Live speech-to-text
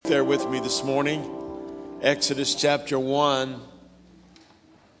there with me this morning, Exodus chapter 1.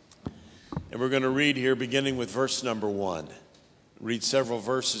 And we're going to read here beginning with verse number 1. Read several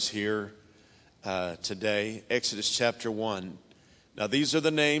verses here today. Exodus chapter 1. Now these are the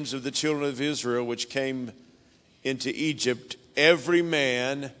names of the children of Israel which came into Egypt. Every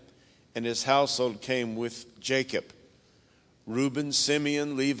man and his household came with Jacob. Reuben,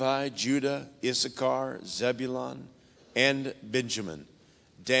 Simeon, Levi, Judah, Issachar, Zebulun, and Benjamin.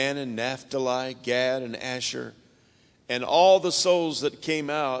 Dan and Naphtali, Gad and Asher, and all the souls that came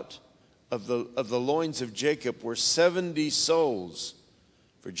out of the loins of Jacob were 70 souls,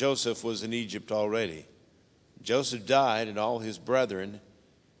 for Joseph was in Egypt already. Joseph died, and all his brethren,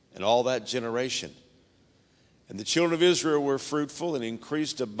 and all that generation. And the children of Israel were fruitful and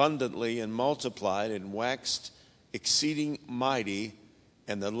increased abundantly and multiplied and waxed exceeding mighty,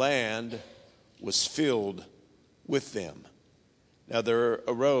 and the land was filled with them. Now there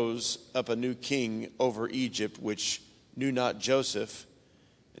arose up a new king over Egypt, which knew not Joseph.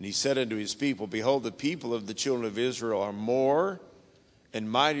 And he said unto his people, Behold, the people of the children of Israel are more and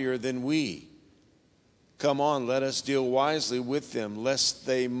mightier than we. Come on, let us deal wisely with them, lest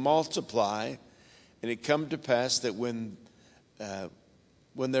they multiply. And it come to pass that when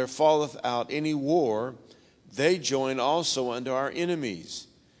there falleth out any war, they join also unto our enemies,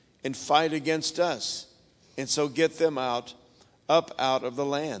 and fight against us, and so get them up out of the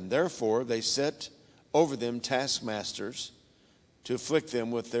land. Therefore they set over them taskmasters to afflict them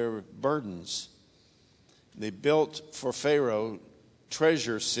with their burdens. They built for Pharaoh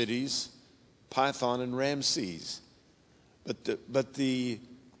treasure cities, Pithom and Ramses. But the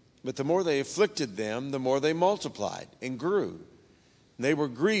more they afflicted them, the more they multiplied and grew. And they were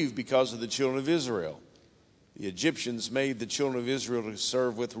grieved because of the children of Israel. The Egyptians made the children of Israel to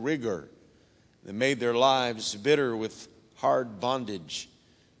serve with rigor. They made their lives bitter with hard bondage,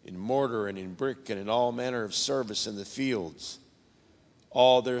 in mortar and in brick and in all manner of service in the fields.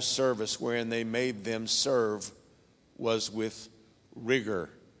 All their service wherein they made them serve was with rigor.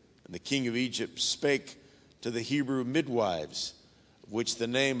 And the king of Egypt spake to the Hebrew midwives, of which the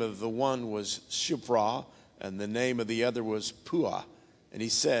name of the one was Shiphrah, and the name of the other was Puah. And he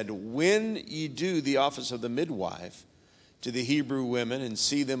said, When ye do the office of the midwife to the Hebrew women, and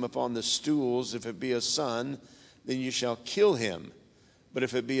see them upon the stools, if it be a son, then you shall kill him. But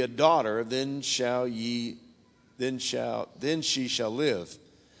if it be a daughter, then she shall live.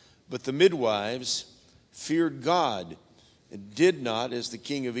 But the midwives feared God, and did not as the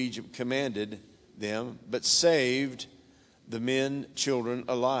king of Egypt commanded them, but saved the men children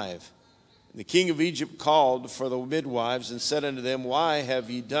alive. And the king of Egypt called for the midwives and said unto them, Why have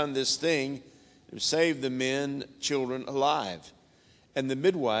ye done this thing, and saved the men children alive? And the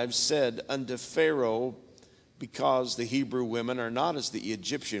midwives said unto Pharaoh, Because the Hebrew women are not as the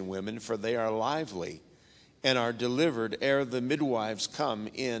Egyptian women, for they are lively, and are delivered ere the midwives come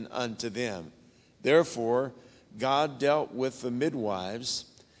in unto them. Therefore God dealt with the midwives,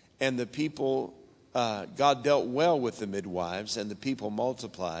 and the people, God dealt well with the midwives, and the people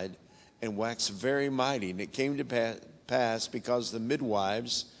multiplied and waxed very mighty. And it came to pass, because the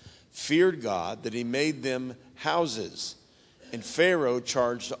midwives feared God, that he made them houses. And Pharaoh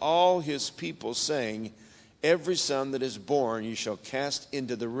charged all his people, saying, Every son that is born you shall cast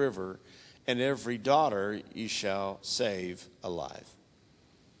into the river, and every daughter you shall save alive.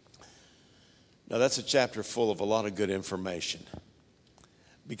 Now that's a chapter full of a lot of good information.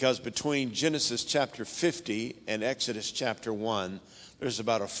 Because between Genesis chapter 50 and Exodus chapter 1, there's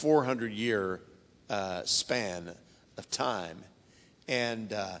about a 400-year span of time. And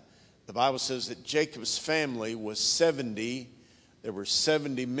the Bible says that Jacob's family was 70. There were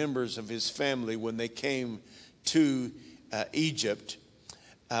 70 members of his family when they came to Egypt.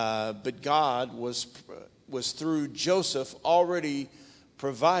 But God was through Joseph already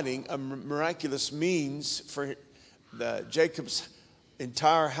providing a miraculous means for Jacob's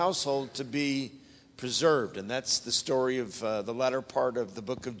entire household to be preserved. And that's the story of the latter part of the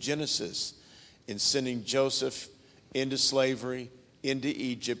book of Genesis, in sending Joseph into slavery, into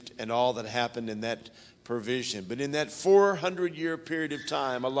Egypt, and all that happened in that provision. But in that 400-year period of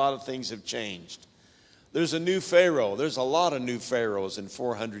time, a lot of things have changed. There's a new Pharaoh. There's a lot of new pharaohs in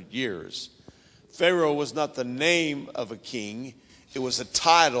 400 years. Pharaoh was not the name of a king. It was a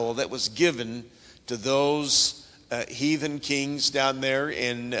title that was given to those heathen kings down there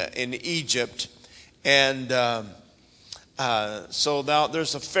in Egypt. And so now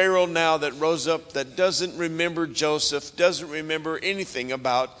there's a Pharaoh now that rose up that doesn't remember Joseph, doesn't remember anything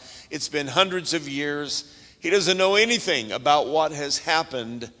about. It's been hundreds of years. He doesn't know anything about what has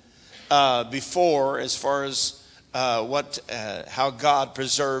happened before, as far as how God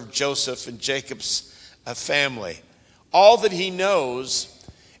preserved Joseph and Jacob's family. All that he knows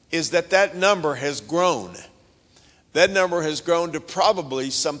is that number has grown. That number has grown to probably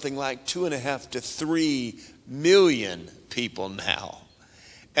something like 2.5 to 3 million people now.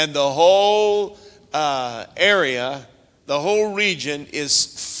 And the whole area, the whole region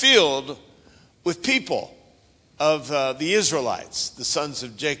is filled with people of the Israelites, the sons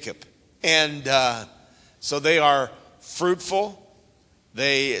of Jacob. And so they are fruitful.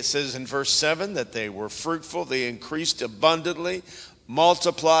 It says in verse 7 that they were fruitful. They increased abundantly,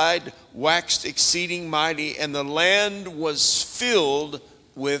 multiplied, waxed exceeding mighty, and the land was filled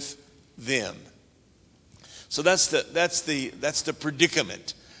with them. So that's the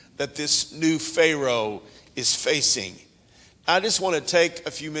predicament that this new Pharaoh is facing. I just want to take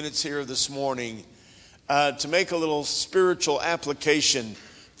a few minutes here this morning to make a little spiritual application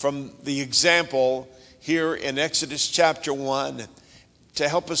from the example here in Exodus chapter 1 to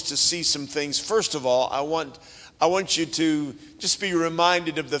help us to see some things. First of all, I want you to just be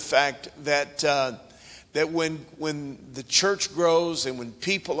reminded of the fact that when the church grows and when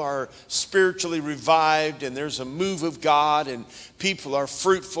people are spiritually revived and there's a move of God and people are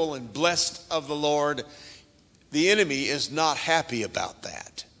fruitful and blessed of the Lord, the enemy is not happy about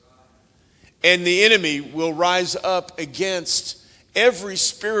that. And the enemy will rise up against every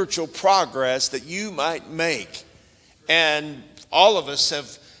spiritual progress that you might make. And all of us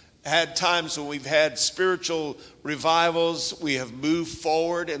have had times when we've had spiritual revivals. We have moved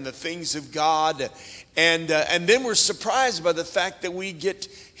forward in the things of God. And then we're surprised by the fact that we get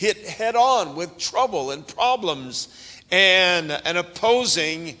hit head on with trouble and problems and an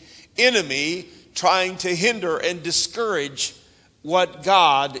opposing enemy trying to hinder and discourage what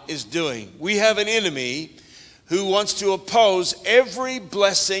God is doing. We have an enemy who wants to oppose every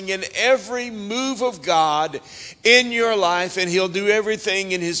blessing and every move of God in your life, and he'll do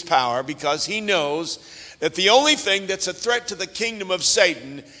everything in his power because he knows that the only thing that's a threat to the kingdom of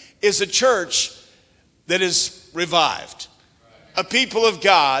Satan is a church that is revived, a people of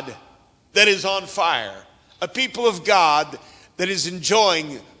God that is on fire, a people of God that is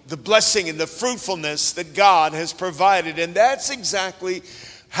enjoying the blessing and the fruitfulness that God has provided. And that's exactly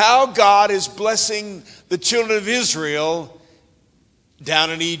how God is blessing the children of Israel down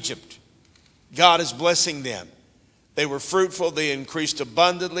in Egypt. God is blessing them. They were fruitful, they increased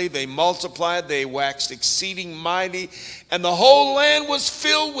abundantly, they multiplied, they waxed exceeding mighty, and the whole land was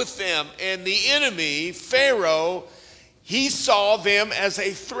filled with them. And the enemy, Pharaoh, he saw them as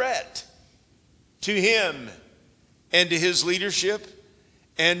a threat to him and to his leadership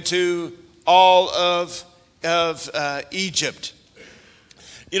and to all of Egypt.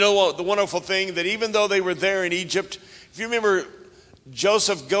 You know, the wonderful thing that even though they were there in Egypt, if you remember,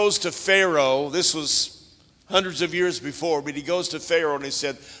 Joseph goes to Pharaoh. This was hundreds of years before, but he goes to Pharaoh and he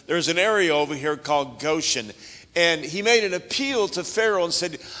said, there's an area over here called Goshen. And he made an appeal to Pharaoh and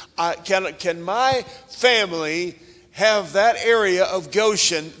said, can my family have that area of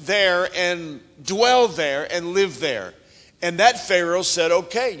Goshen there and dwell there and live there? And that Pharaoh said,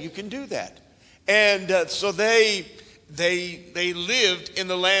 okay, you can do that. And so they lived in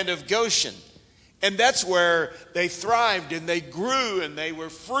the land of Goshen. And that's where they thrived and they grew and they were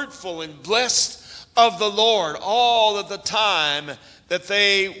fruitful and blessed of the Lord all of the time that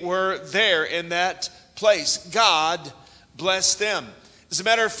they were there in that place. God blessed them. As a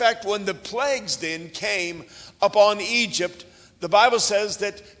matter of fact, when the plagues then came upon Egypt, the Bible says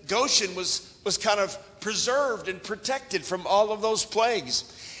that Goshen was kind of preserved and protected from all of those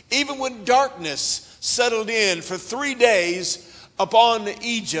plagues. Even when darkness settled in for 3 days upon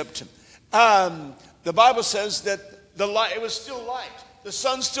Egypt, the Bible says that it was still light. The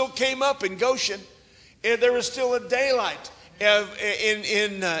sun still came up in Goshen, and there was still a daylight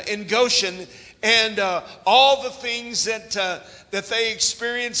in Goshen, and all the things that they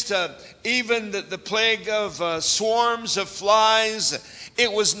experienced, even the plague of swarms of flies,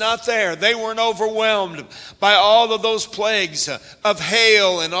 it was not there. They weren't overwhelmed by all of those plagues of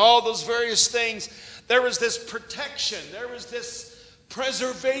hail and all those various things. There was this protection. There was this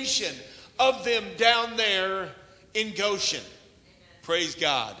preservation of them down there in Goshen. Praise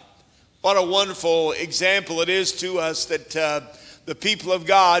God. What a wonderful example it is to us that the people of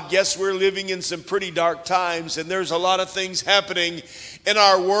God, yes, we're living in some pretty dark times and there's a lot of things happening in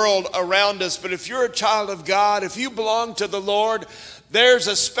our world around us. But if you're a child of God, if you belong to the Lord, there's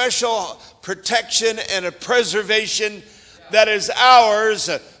a special protection and a preservation that is ours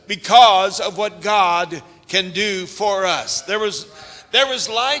because of what God can do for us. There was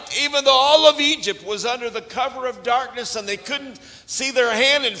light, even though all of Egypt was under the cover of darkness and they couldn't see their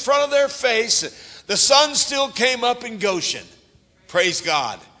hand in front of their face. The sun still came up in Goshen. Praise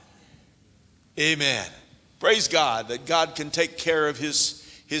God. Amen. Praise God that God can take care of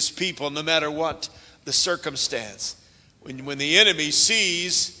his people no matter what the circumstance. When the enemy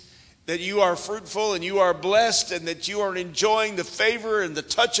sees that you are fruitful and you are blessed and that you are enjoying the favor and the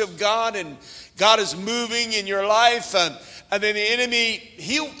touch of God and God is moving in your life, and then the enemy,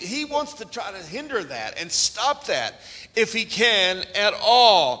 he wants to try to hinder that and stop that if he can at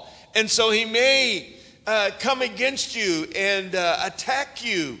all. And so he may come against you and attack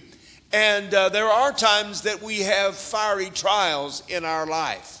you. And there are times that we have fiery trials in our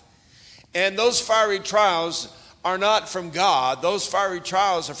life. And those fiery trials are not from God. Those fiery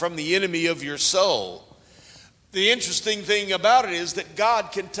trials are from the enemy of your soul. The interesting thing about it is that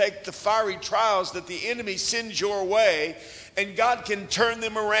God can take the fiery trials that the enemy sends your way, and God can turn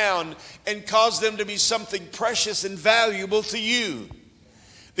them around and cause them to be something precious and valuable to you.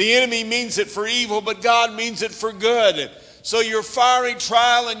 The enemy means it for evil, but God means it for good. So your fiery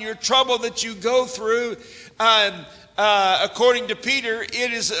trial and your trouble that you go through, according to Peter,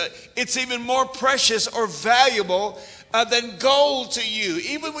 it's even more precious or valuable than gold to you.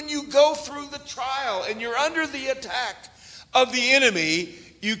 Even when you go through the trial and you're under the attack of the enemy,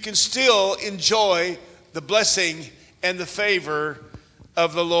 you can still enjoy the blessing and the favor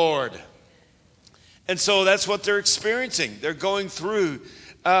of the Lord. And so that's what they're experiencing. They're going through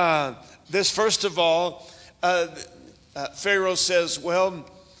this. First of all, Pharaoh says, well,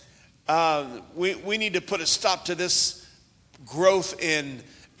 we need to put a stop to this growth and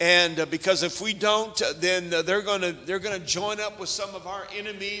because if we don't, then they're going to join up with some of our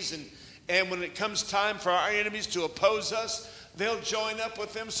enemies, and when it comes time for our enemies to oppose us, they'll join up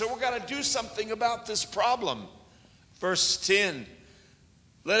with them. So we've got to do something about this problem. Verse 10,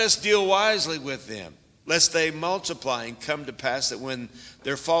 let us deal wisely with them, lest they multiply and come to pass that when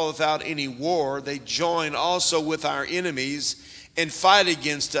there falleth out any war, they join also with our enemies and fight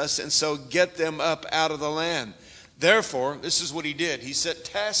against us, and so get them up out of the land. Therefore, this is what he did. He set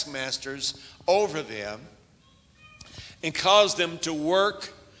taskmasters over them and caused them to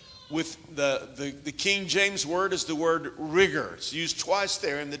work with the King James word is the word rigor. It's used twice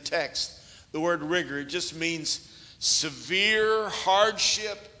there in the text. The word rigor, it just means severe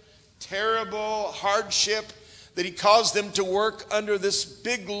hardship, terrible hardship, that he caused them to work under this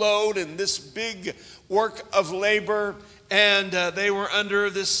big load and this big work of labor, and they were under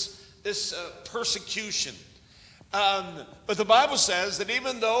this persecution. But the Bible says that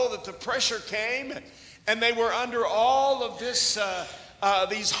even though that the pressure came and they were under all of this,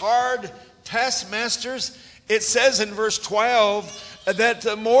 these hard taskmasters, it says in verse 12 that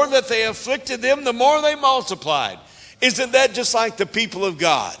the more that they afflicted them, the more they multiplied. Isn't that just like the people of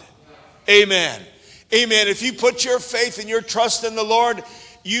God? Amen. Amen. If you put your faith and your trust in the Lord,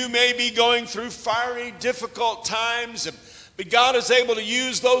 you may be going through fiery, difficult times, but God is able to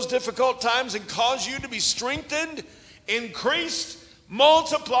use those difficult times and cause you to be strengthened, increased,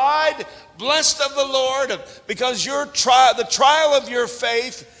 multiplied, blessed of the Lord, because the trial of your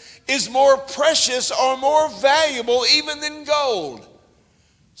faith is more precious or more valuable even than gold.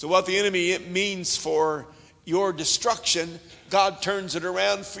 So what the enemy means for your destruction, God turns it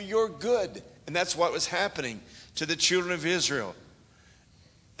around for your good. And that's what was happening to the children of Israel.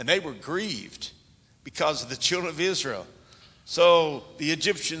 And they were grieved because of the children of Israel. So the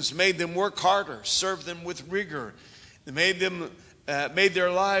Egyptians made them work harder, served them with rigor. They made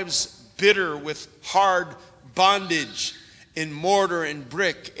their lives bitter with hard bondage in mortar and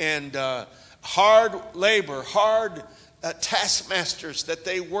brick and hard labor, hard taskmasters that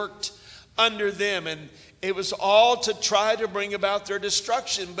they worked under them. And it was all to try to bring about their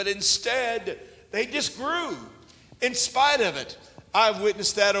destruction. But instead, they just grew in spite of it. I've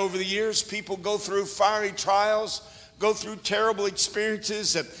witnessed that over the years. People go through fiery trials, go through terrible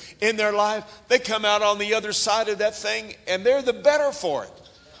experiences in their life. They come out on the other side of that thing, and they're the better for it.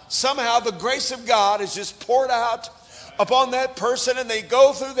 Somehow the grace of God is just poured out upon that person, and they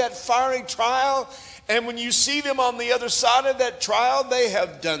go through that fiery trial. And when you see them on the other side of that trial, they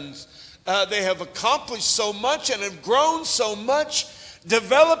have accomplished so much and have grown so much,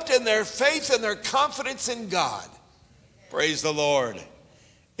 developed in their faith and their confidence in God. Praise the Lord.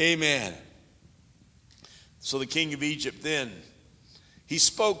 Amen. So the king of Egypt then, he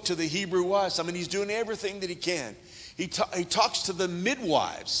spoke to the Hebrew wives. I mean, he's doing everything that he can. He talks to the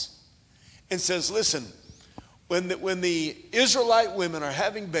midwives and says, listen, when the Israelite women are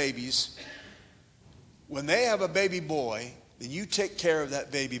having babies, when they have a baby boy, then you take care of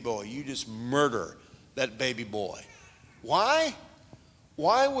that baby boy. You just murder that baby boy. Why?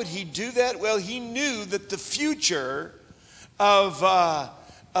 Why would he do that? Well, he knew that the future of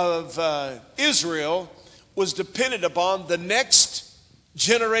Israel was dependent upon the next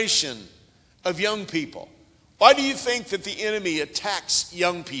generation of young people. Why do you think that the enemy attacks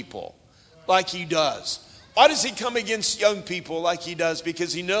young people like he does? Why does he come against young people like he does?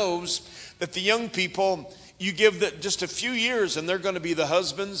 Because he knows that the young people, you give just a few years and they're going to be the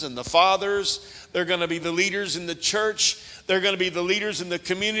husbands and the fathers. They're going to be the leaders in the church. They're going to be the leaders in the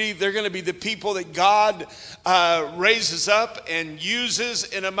community. They're going to be the people that God raises up and uses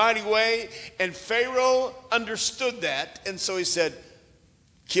in a mighty way. And Pharaoh understood that. And so he said,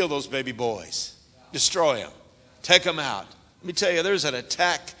 kill those baby boys. Destroy them. Take them out. Let me tell you, there's an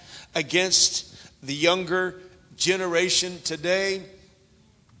attack against the younger generation today. And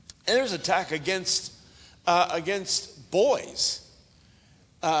there's an attack against boys.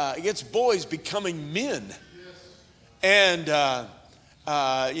 Against boys becoming men. And,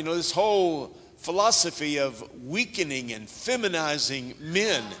 this whole philosophy of weakening and feminizing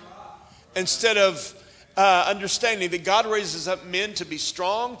men instead of understanding that God raises up men to be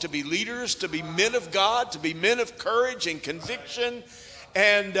strong, to be leaders, to be men of God, to be men of courage and conviction.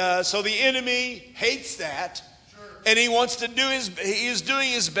 And so the enemy hates that. And he is doing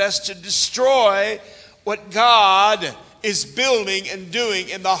his best to destroy what God is building and doing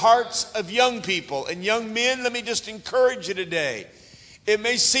in the hearts of young people. And young men, let me just encourage you today. It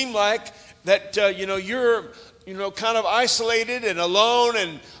may seem like that, you're, kind of isolated and alone,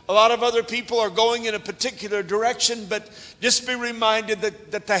 and a lot of other people are going in a particular direction, but just be reminded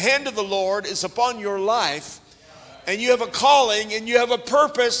that the hand of the Lord is upon your life, and you have a calling, and you have a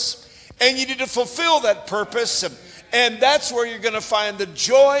purpose, and you need to fulfill that purpose. And that's where you're going to find the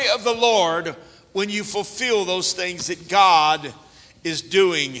joy of the Lord when you fulfill those things that God is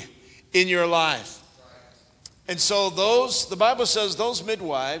doing in your life. And so the Bible says those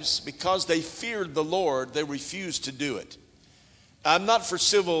midwives, because they feared the Lord, they refused to do it. I'm not for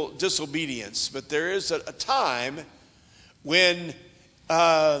civil disobedience, but there is a time when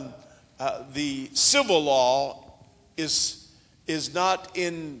the civil law is not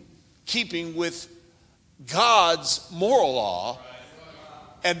in keeping with God's moral law.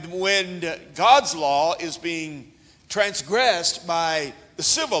 And when God's law is being transgressed by the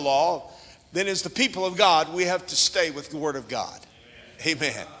civil law, then as the people of God, we have to stay with the word of God.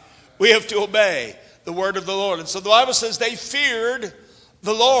 Amen. We have to obey the word of the Lord. And so the Bible says they feared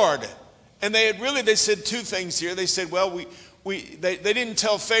the Lord. And they said two things here. They said, they didn't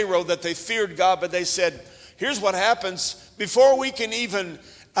tell Pharaoh that they feared God, but they said, here's what happens. Before we can even,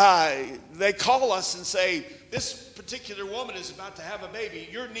 they call us and say, this particular woman is about to have a baby.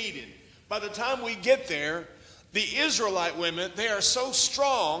 You're needed. By the time we get there, the Israelite women, they are so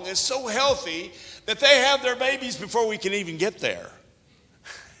strong and so healthy that they have their babies before we can even get there.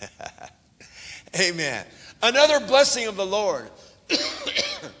 Amen. Another blessing of the Lord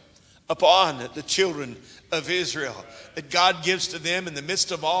upon the children of Israel that God gives to them in the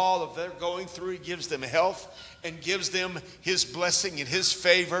midst of all of their going through. He gives them health and gives them his blessing and his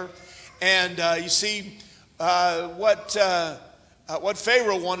favor. And you see, what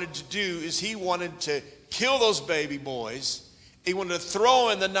Pharaoh wanted to do is he wanted to kill those baby boys. He wanted to throw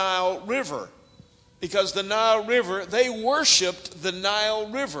them in the Nile River, because the Nile River, they worshiped the Nile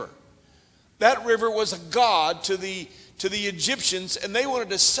River. That river was a god to the Egyptians, and they wanted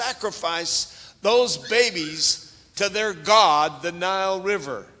to sacrifice those babies to their god, the Nile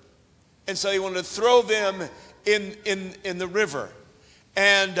River. And so they wanted to throw them in the river.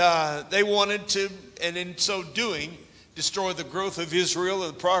 And they wanted to, and in so doing, destroy the growth of Israel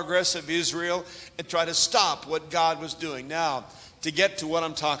and the progress of Israel and try to stop what God was doing. Now, to get to what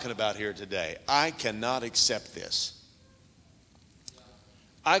I'm talking about here today, I cannot accept this.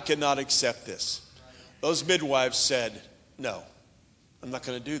 I cannot accept this. Those midwives said, no, I'm not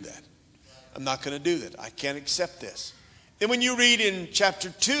going to do that. I'm not going to do that. I can't accept this. And when you read in chapter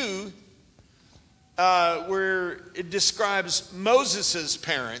 2, where it describes Moses'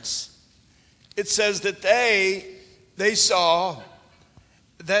 parents, it says that they saw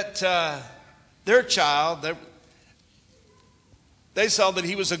that their child, they saw that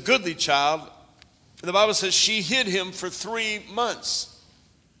he was a goodly child. And the Bible says she hid him for 3 months.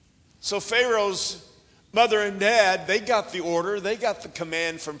 So Pharaoh's mother and dad, they got the order, they got the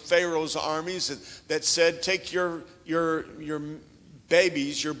command from Pharaoh's armies that said, take your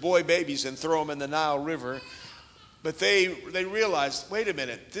babies, your boy babies, and throw them in the Nile River. But they realized, wait a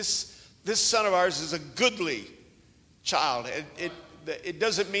minute, this son of ours is a goodly child. It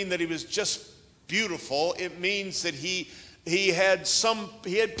doesn't mean that he was just beautiful. It means that he had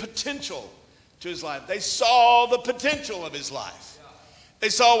potential to his life. They saw the potential of his life. They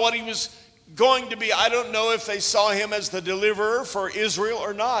saw what he was going to be, I don't know if they saw him as the deliverer for Israel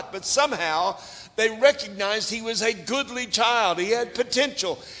or not, but somehow they recognized he was a goodly child. He had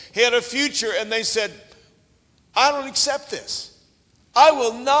potential. He had a future, and they said, I don't accept this. I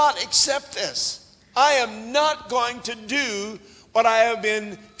will not accept this. I am not going to do what I have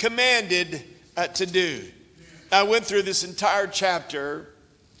been commanded to do. I went through this entire chapter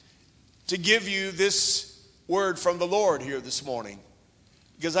to give you this word from the Lord here this morning,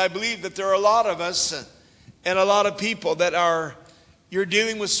 because I believe that there are a lot of us and a lot of people that you're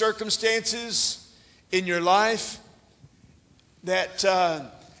dealing with circumstances in your life that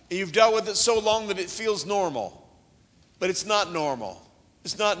you've dealt with it so long that it feels normal, but it's not normal.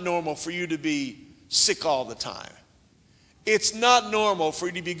 It's not normal for you to be sick all the time. It's not normal for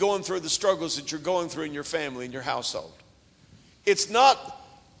you to be going through the struggles that you're going through in your family, in your household. It's not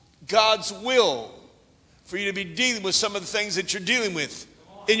God's will for you to be dealing with some of the things that you're dealing with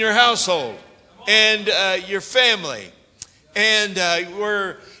in your household and your family. And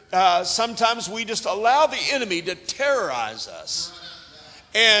sometimes we just allow the enemy to terrorize us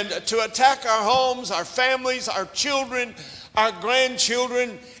and to attack our homes, our families, our children, our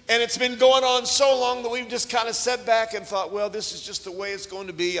grandchildren. And it's been going on so long that we've just kind of sat back and thought, well, this is just the way it's going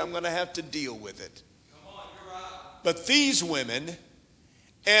to be. I'm going to have to deal with it. But these women,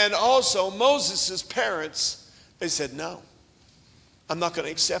 and also Moses' parents, they said, no, I'm not going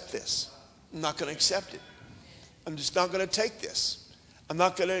to accept this. I'm not going to accept it. I'm just not going to take this. I'm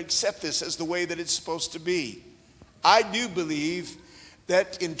not going to accept this as the way that it's supposed to be. I do believe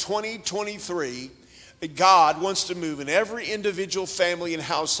that in 2023, that God wants to move in every individual family and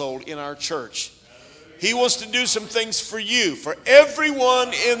household in our church. He wants to do some things for you, for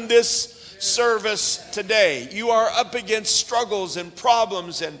everyone in this service today. You are up against struggles and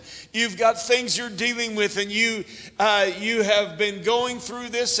problems, and you've got things you're dealing with, and you have been going through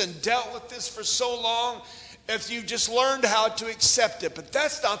this and dealt with this for so long. If you've just learned how to accept it, but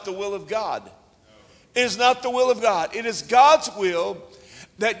that's not the will of God. It is not the will of God. It is God's will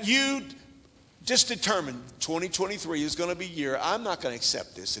that you just determine 2023 is going to be a year. I'm not going to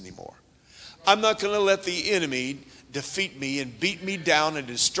accept this anymore. I'm not going to let the enemy defeat me and beat me down and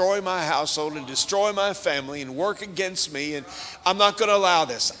destroy my household and destroy my family and work against me. And I'm not going to allow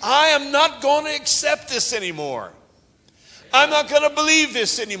this. I am not going to accept this anymore. I'm not going to believe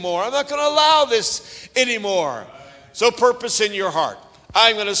this anymore. I'm not going to allow this anymore. So purpose in your heart.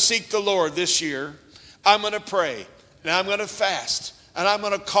 I'm going to seek the Lord this year. I'm going to pray and I'm going to fast and I'm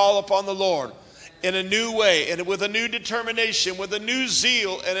going to call upon the Lord in a new way and with a new determination, with a new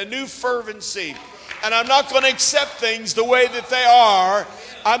zeal and a new fervency. And I'm not going to accept things the way that they are.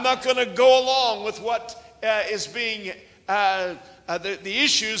 I'm not going to go along with what is being, the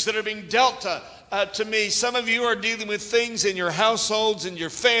issues that are being dealt to me. Some of you are dealing with things in your households, in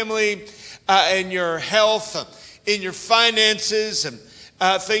your family, in your health, in your finances, and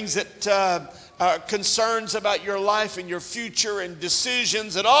things that concerns about your life and your future and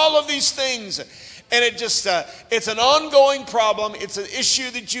decisions and all of these things. And it's an ongoing problem. It's an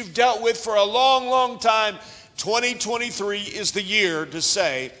issue that you've dealt with for a long, long time. 2023 is the year to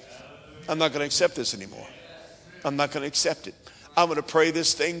say, I'm not going to accept this anymore. I'm not going to accept it. I'm going to pray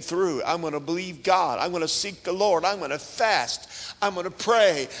this thing through. I'm going to believe God. I'm going to seek the Lord. I'm going to fast. I'm going to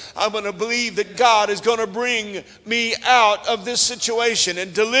pray. I'm going to believe that God is going to bring me out of this situation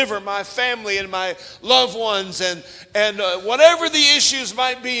and deliver my family and my loved ones and whatever the issues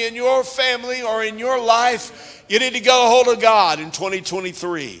might be in your family or in your life. You need to get a hold of God in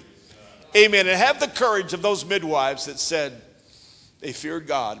 2023. Amen. And have the courage of those midwives that said they feared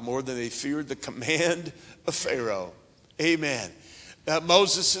God more than they feared the command of Pharaoh. Amen.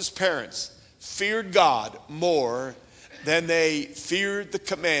 Moses' parents feared God more than they feared the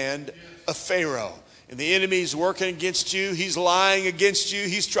command of Pharaoh. And the enemy's working against you. He's lying against you.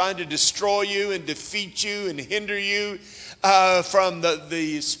 He's trying to destroy you and defeat you and hinder you from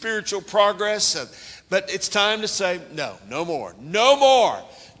the spiritual progress. But it's time to say, no more. No more.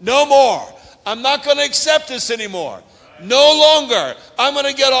 No more. I'm not going to accept this anymore. No longer. I'm going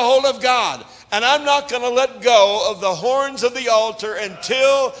to get a hold of God. And I'm not going to let go of the horns of the altar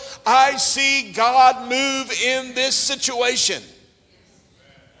until I see God move in this situation.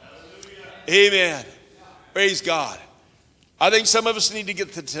 Amen. Praise God. I think some of us need to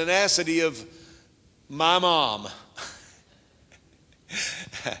get the tenacity of my mom.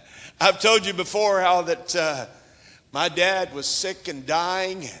 I've told you before how that my dad was sick and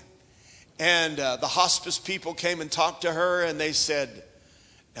dying. And the hospice people came and talked to her and they said,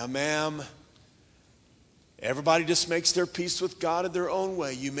 now, ma'am, Everybody just makes their peace with God in their own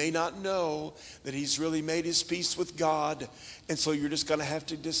way. You may not know that he's really made his peace with God. And so you're just going to have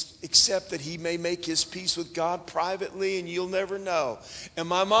to just accept that he may make his peace with God privately, and you'll never know. And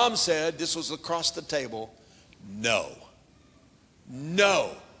my mom said, this was across the table, no.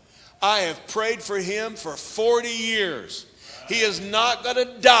 I have prayed for him for 40 years. He is not going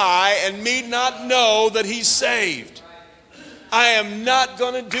to die and me not know that he's saved. I am not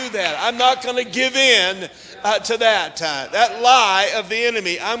going to do that. I'm not going to give in to that lie of the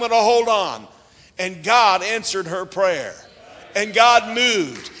enemy. I'm going to hold on. And God answered her prayer. And God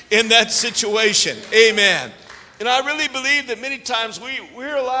moved in that situation. Amen. And I really believe that many times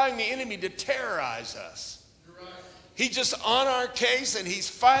we're allowing the enemy to terrorize us. He's just on our case and he's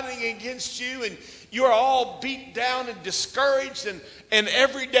fighting against you, and you're all beat down and discouraged, and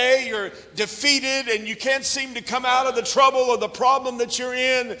every day you're defeated and you can't seem to come out of the trouble or the problem that you're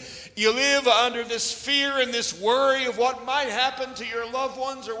in. You live under this fear and this worry of what might happen to your loved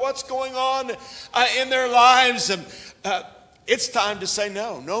ones or what's going on in their lives. It's time to say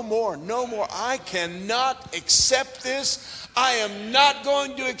no more. I cannot accept this. I am not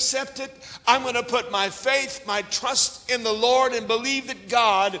going to accept it. I'm going to put my faith, my trust in the Lord, and believe that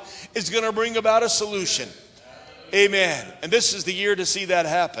God is going to bring about a solution. Amen. And this is the year to see that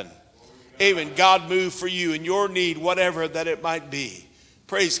happen. Amen. God move for you in your need, whatever that it might be.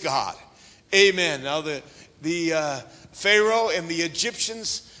 Praise God. Amen. Now the Pharaoh and the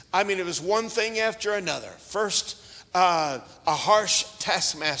Egyptians, it was one thing after another. First, a harsh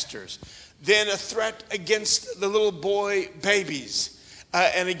taskmasters. Then a threat against the little boy babies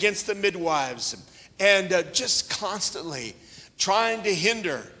and against the midwives. And just constantly trying to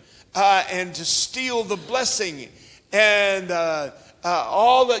hinder and to steal the blessing and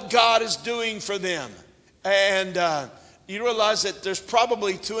all that God is doing for them. And you realize that there's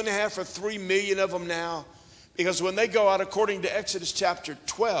probably 2.5 or 3 million of them now. Because when they go out, according to Exodus chapter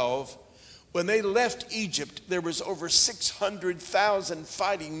 12, when they left Egypt, there was over 600,000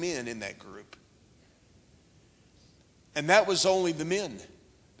 fighting men in that group. And that was only the men.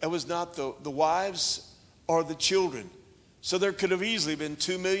 That was not the wives or the children. So there could have easily been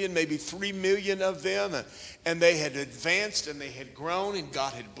 2 million, maybe 3 million of them. And they had advanced and they had grown and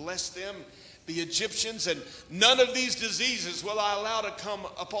God had blessed them, the Egyptians. And none of these diseases will I allow to come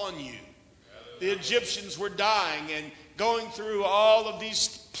upon you. The Egyptians were dying and going through all of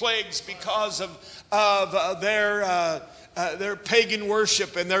these plagues because of their pagan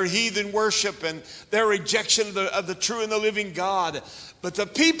worship and their heathen worship and their rejection of the true and the living God. But the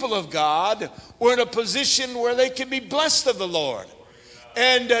people of God were in a position where they could be blessed of the Lord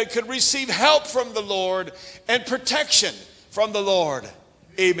and could receive help from the Lord and protection from the Lord.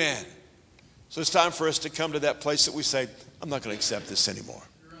 Amen. So it's time for us to come to that place that we say, I'm not going to accept this anymore.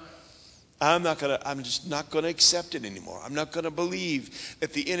 I'm just not going to accept it anymore. I'm not going to believe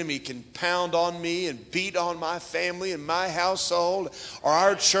that the enemy can pound on me and beat on my family and my household or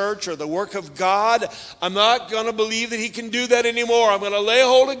our church or the work of God. I'm not going to believe that he can do that anymore. I'm going to lay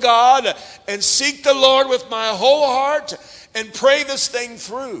hold of God and seek the Lord with my whole heart and pray this thing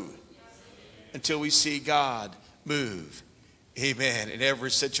through until we see God move. Amen. In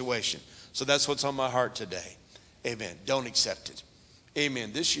every situation. So that's what's on my heart today. Amen. Don't accept it.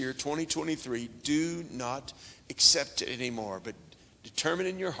 Amen. This year, 2023, do not accept it anymore, but determine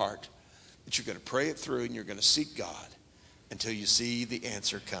in your heart that you're going to pray it through and you're going to seek God until you see the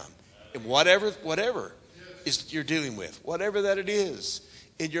answer come. And whatever is you're dealing with, whatever that it is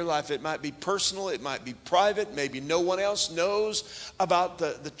in your life, it might be personal, it might be private, maybe no one else knows about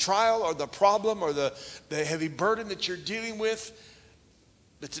the trial or the problem or the heavy burden that you're dealing with.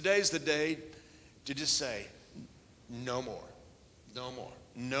 But today's the day to just say, no more. No more.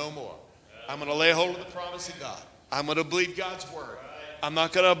 No more. I'm going to lay hold of the promise of God. I'm going to believe God's word. I'm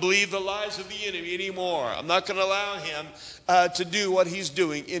not going to believe the lies of the enemy anymore. I'm not going to allow him to do what he's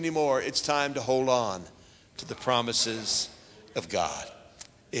doing anymore. It's time to hold on to the promises of God.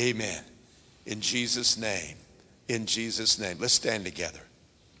 Amen. In Jesus' name. In Jesus' name. Let's stand together.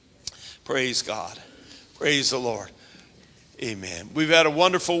 Praise God. Praise the Lord. Amen. We've had a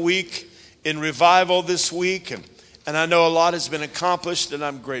wonderful week in revival this week. And I know a lot has been accomplished, and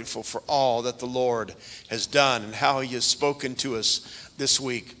I'm grateful for all that the Lord has done and how he has spoken to us this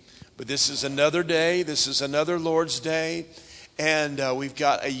week. But this is another day. This is another Lord's Day. And we've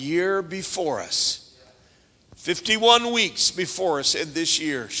got a year before us. 51 weeks before us in this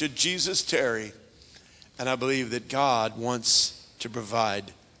year, should Jesus tarry. And I believe that God wants to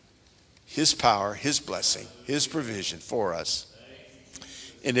provide his power, his blessing, his provision for us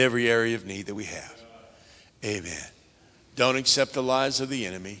in every area of need that we have. Amen. Don't accept the lies of the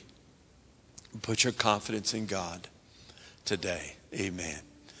enemy. Put your confidence in God today. Amen.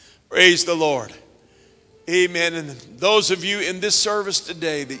 Praise the Lord. Amen. And those of you in this service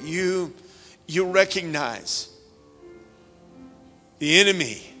today that you recognize the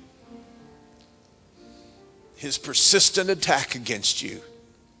enemy, his persistent attack against you,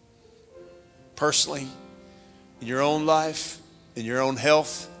 personally, in your own life, in your own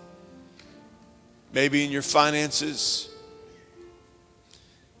health, maybe in your finances,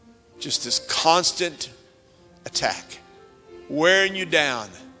 just this constant attack, wearing you down.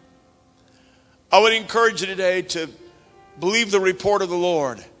 I would encourage you today to believe the report of the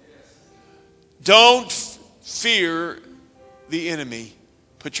Lord. Don't fear the enemy.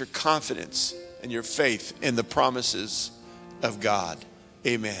 Put your confidence and your faith in the promises of God.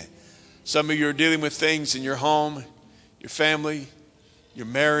 Amen. Some of you are dealing with things in your home, your family, your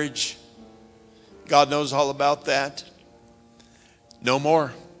marriage. God knows all about that. No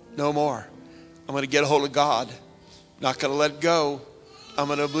more. No more. I'm going to get a hold of God. I'm not going to let go. I'm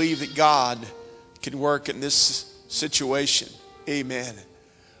going to believe that God can work in this situation. Amen.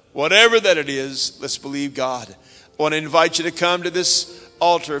 Whatever that it is, let's believe God. I want to invite you to come to this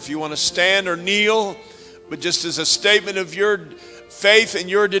altar if you want to stand or kneel, but just as a statement of your faith and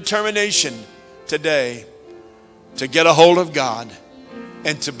your determination today to get a hold of God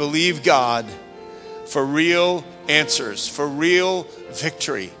and to believe God for real answers, for real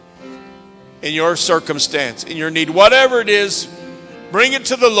victory in your circumstance, in your need. Whatever it is, bring it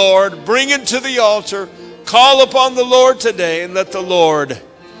to the Lord, bring it to the altar, call upon the Lord today and let the Lord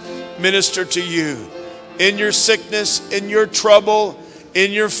minister to you in your sickness, in your trouble,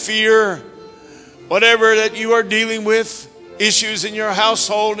 in your fear, whatever that you are dealing with, issues in your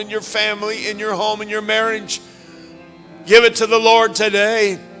household, in your family, in your home, in your marriage. Give it to the Lord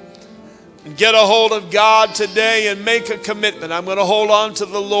today. Get a hold of God today and make a commitment. I'm going to hold on to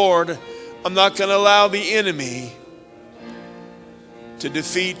the Lord. I'm not going to allow the enemy to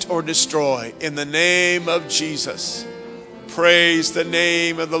defeat or destroy. In the name of Jesus. Praise the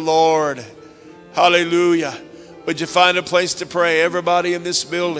name of the Lord. Hallelujah. Would you find a place to pray? Everybody in this building.